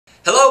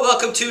Hello,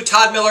 welcome to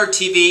Todd Miller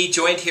TV,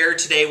 joined here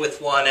today with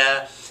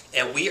Oana,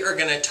 and we are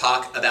going to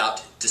talk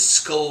about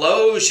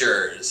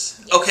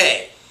disclosures. Yes.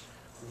 Okay,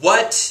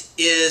 what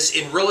is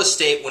in real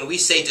estate when we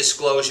say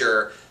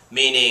disclosure,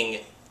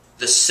 meaning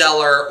the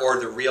seller or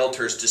the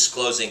realtor's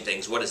disclosing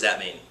things? What does that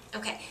mean?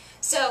 Okay,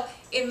 so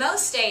in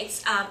most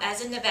states,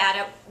 as in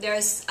Nevada,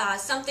 there's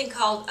something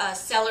called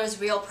seller's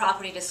real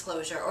property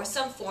disclosure or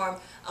some form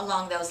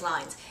along those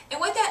lines. And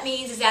what that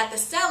means is that the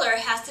seller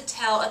has to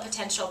tell a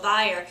potential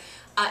buyer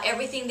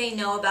everything they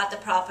know about the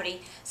property.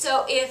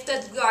 So if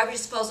the garbage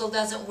disposal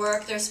doesn't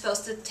work, they're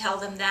supposed to tell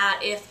them that.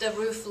 If the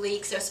roof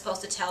leaks, they're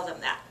supposed to tell them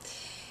that.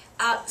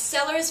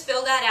 Sellers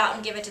fill that out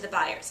and give it to the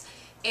buyers.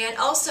 And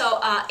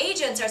also,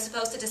 agents are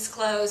supposed to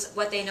disclose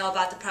what they know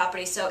about the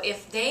property. So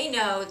if they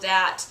know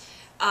that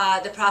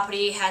the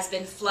property has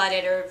been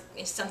flooded or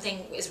if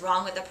something is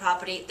wrong with the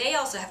property, they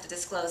also have to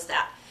disclose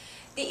that.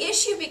 The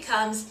issue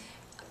becomes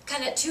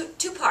kind of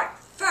two-part.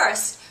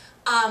 First,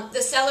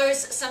 the sellers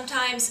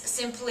sometimes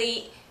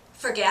simply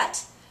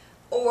forget,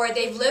 or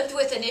they've lived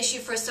with an issue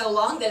for so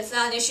long that it's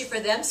not an issue for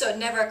them, so it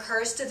never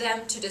occurs to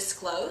them to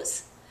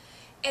disclose.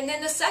 And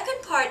then the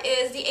second part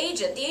is the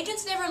agent. The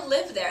agents never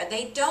lived there.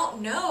 They don't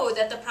know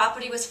that the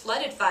property was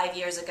flooded 5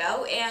 years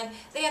ago, and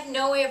they have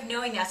no way of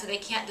knowing that, so they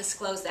can't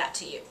disclose that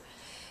to you.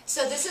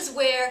 So this is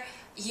where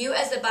you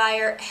as the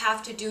buyer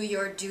have to do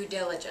your due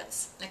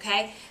diligence,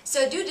 okay?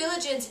 So due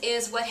diligence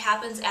is what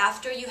happens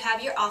after you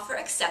have your offer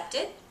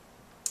accepted,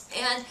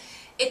 and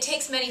it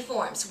takes many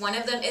forms. One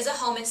of them is a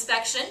home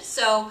inspection,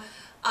 so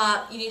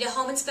you need a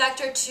home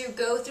inspector to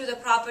go through the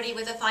property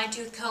with a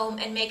fine-tooth comb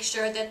and make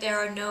sure that there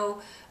are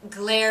no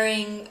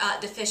glaring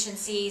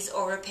deficiencies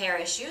or repair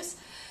issues.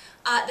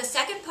 The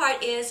second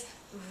part is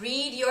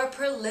read your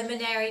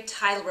preliminary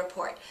title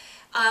report.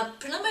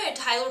 Preliminary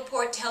title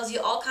report tells you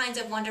all kinds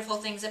of wonderful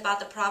things about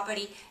the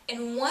property,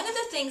 and one of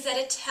the things that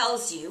it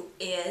tells you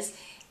is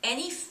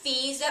any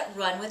fees that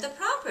run with the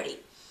property.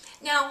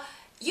 Now,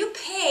 you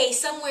pay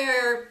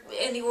somewhere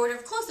in the order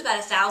of close to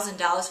about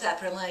 $1,000 for that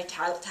preliminary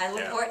title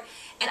report,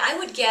 and I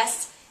would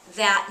guess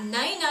that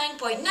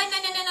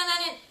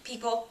 99.99999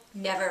 people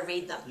never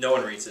read them. No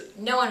one reads it.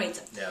 No one reads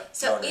them. Yeah.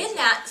 So in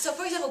that, so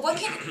for example, what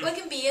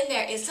can be in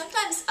there is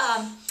sometimes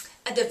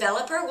a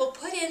developer will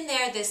put in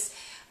there this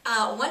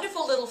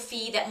wonderful little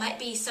fee that might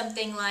be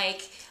something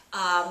like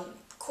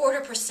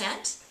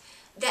 0.25%,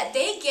 that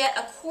they get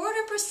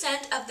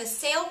 0.25% of the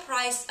sale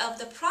price of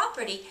the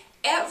property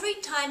every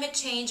time it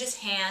changes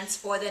hands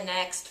for the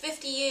next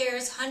 50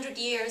 years, 100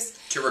 years.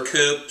 To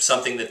recoup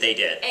something that they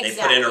did. Exactly.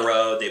 They put in a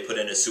road, they put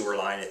in a sewer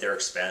line at their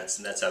expense,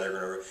 and that's how they're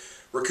going to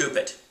recoup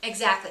it.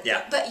 Exactly.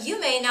 Yeah. But you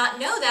may not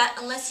know that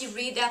unless you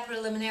read that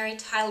preliminary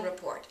title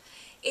report.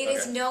 It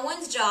is no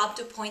one's job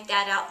to point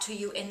that out to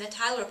you in the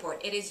title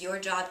report. It is your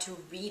job to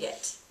read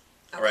it.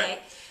 Okay?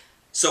 Right.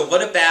 So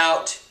what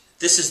about,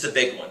 this is the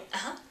big one.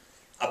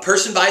 A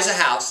person buys a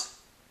house,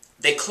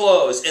 they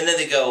close, and then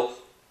they go,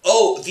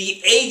 oh,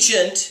 the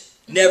agent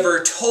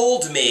never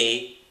told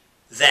me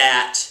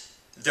that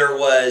there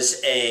was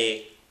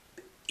 5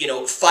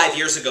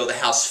 years ago the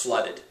house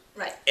flooded.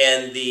 Right.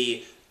 And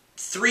the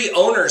 3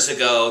 owners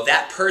ago,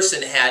 that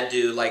person had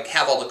to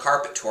have all the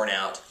carpet torn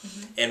out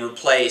and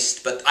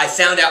replaced. But I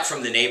found out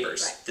from the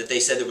neighbors that they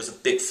said there was a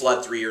big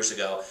flood 3 years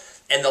ago.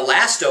 And the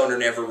last owner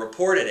never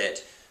reported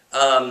it.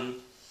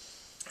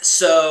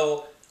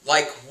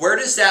 Where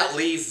does that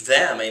leave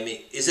them? I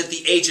mean, is it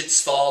the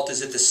agent's fault?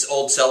 Is it the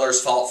old seller's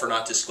fault for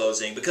not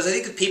disclosing? Because I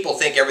think that people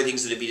think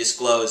everything's going to be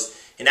disclosed.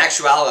 In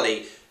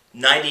actuality,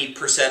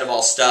 90% of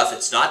all stuff,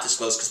 it's not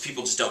disclosed because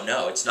people just don't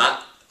know. It's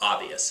not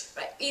obvious.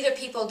 Right. Either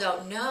people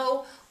don't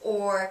know,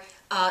 or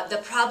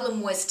the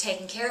problem was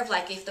taken care of.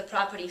 Like if the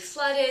property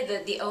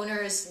flooded, the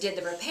owners did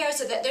the repairs,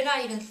 so that they're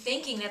not even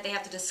thinking that they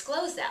have to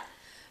disclose that.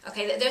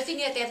 Okay, they're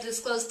thinking that they have to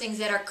disclose things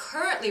that are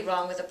currently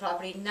wrong with the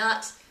property,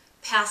 not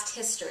past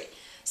history.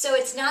 So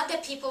it's not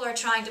that people are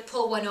trying to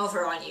pull one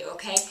over on you,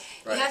 okay?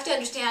 Right. You have to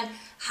understand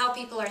how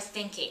people are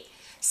thinking.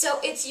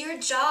 So it's your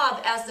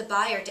job as the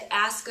buyer to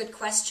ask good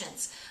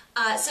questions.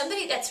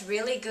 Somebody that's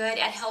really good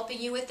at helping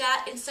you with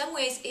that in some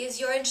ways is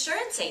your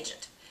insurance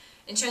agent.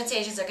 Insurance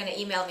agents are going to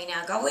email me now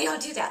and go, we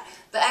don't do that.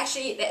 But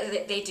actually,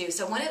 they do.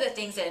 So one of the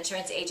things that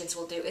insurance agents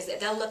will do is that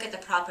they'll look at the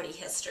property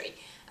history.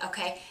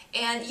 Okay,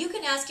 and you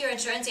can ask your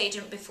insurance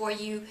agent before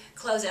you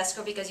close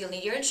escrow, because you'll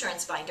need your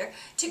insurance binder,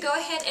 to go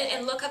ahead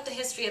and look up the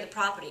history of the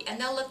property, and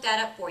they'll look that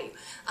up for you.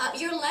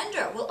 Your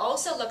lender will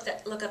also look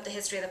up the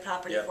history of the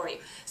property for you.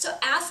 So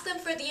ask them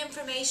for the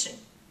information.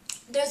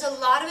 There's a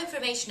lot of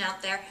information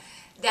out there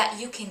that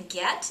you can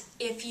get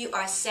if you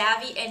are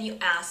savvy and you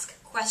ask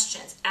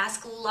questions.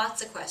 Ask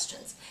lots of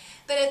questions.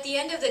 But at the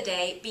end of the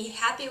day, be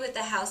happy with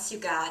the house you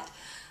got.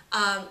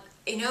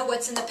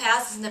 What's in the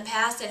past is in the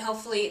past, and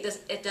hopefully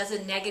it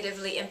doesn't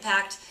negatively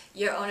impact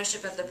your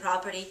ownership of the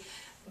property.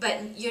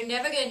 But you're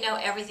never going to know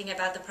everything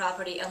about the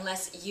property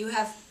unless you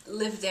have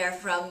lived there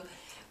from,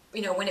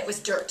 when it was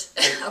dirt.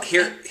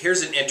 Okay?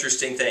 Here's an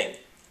interesting thing.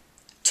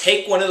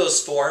 Take one of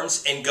those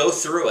forms and go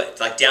through it,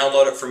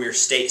 download it from your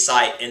state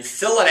site and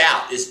fill it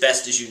out as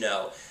best as you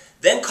know.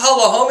 Then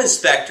call a home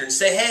inspector and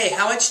say, hey,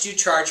 how much do you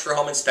charge for a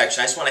home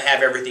inspection? I just want to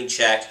have everything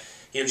checked.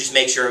 Just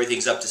make sure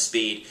everything's up to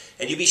speed.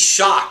 And you'd be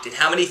shocked at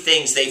how many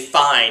things they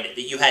find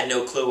that you had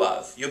no clue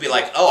of. You'll be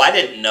like, oh, I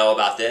didn't know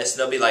about this. And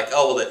they'll be like,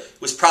 oh, well, it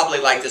was probably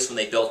like this when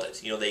they built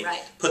it. They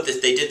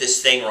they did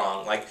this thing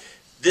wrong. Like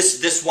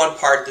this one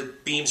part, the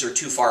beams are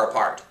too far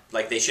apart.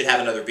 Like they should have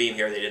another beam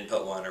here, they didn't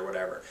put one or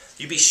whatever.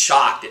 You'd be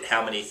shocked at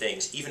how many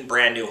things, even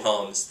brand new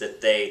homes,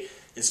 that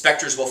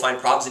inspectors will find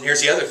problems. And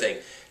here's the other thing.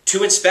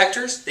 2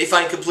 inspectors, they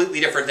find completely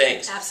different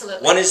things.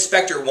 Absolutely. One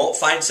inspector won't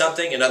find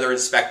something, another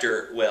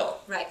inspector will.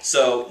 Right.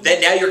 So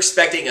then now you're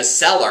expecting a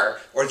seller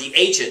or the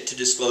agent to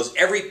disclose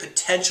every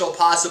potential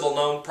possible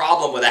known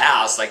problem with a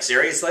house. Like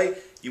seriously?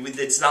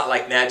 It's not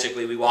like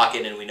magically we walk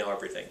in and we know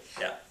everything.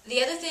 Yeah.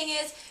 The other thing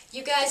is,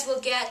 you guys will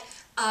get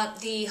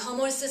the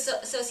homeowners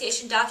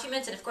association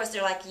documents, and of course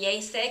they're like yay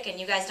thick, and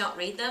you guys don't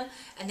read them,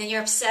 and then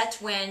you're upset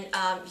when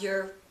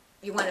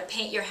you want to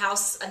paint your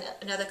house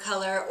another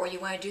color, or you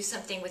want to do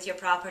something with your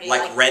property.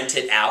 Like rent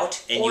it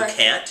out, and you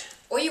can't.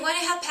 Or you want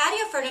to have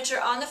patio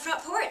furniture on the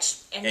front porch,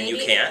 and maybe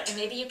you can't. And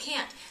maybe you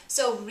can't.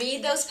 So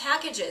read those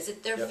packages.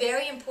 They're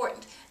very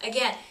important.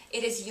 Again,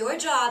 it is your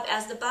job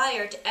as the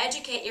buyer to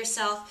educate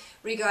yourself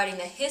regarding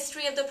the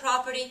history of the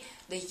property,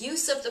 the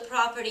use of the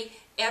property,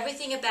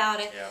 everything about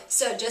it. Yeah.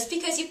 So just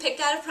because you picked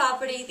out a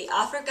property, the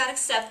offer got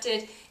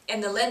accepted,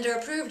 and the lender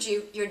approved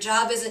you, your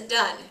job isn't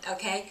done,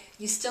 okay?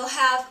 You still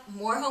have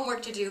more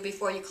homework to do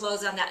before you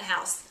close on that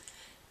house.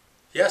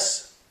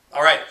 Yes.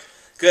 All right.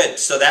 Good.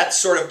 So that's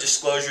sort of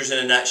disclosures in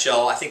a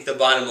nutshell. I think the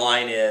bottom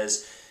line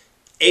is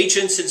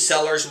agents and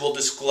sellers will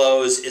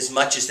disclose as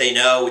much as they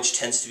know, which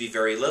tends to be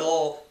very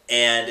little,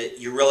 and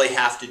you really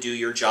have to do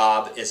your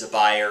job as a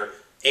buyer.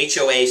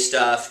 HOA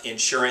stuff,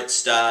 insurance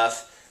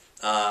stuff,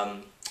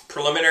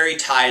 preliminary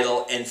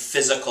title, and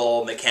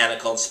physical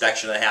mechanical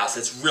inspection of the house.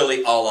 It's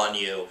really all on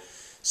you.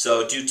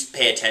 So do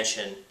pay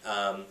attention.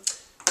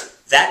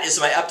 That is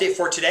my update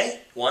for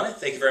today. Oana,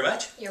 thank you very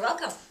much. You're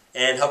welcome.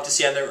 And hope to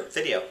see you on the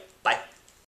video.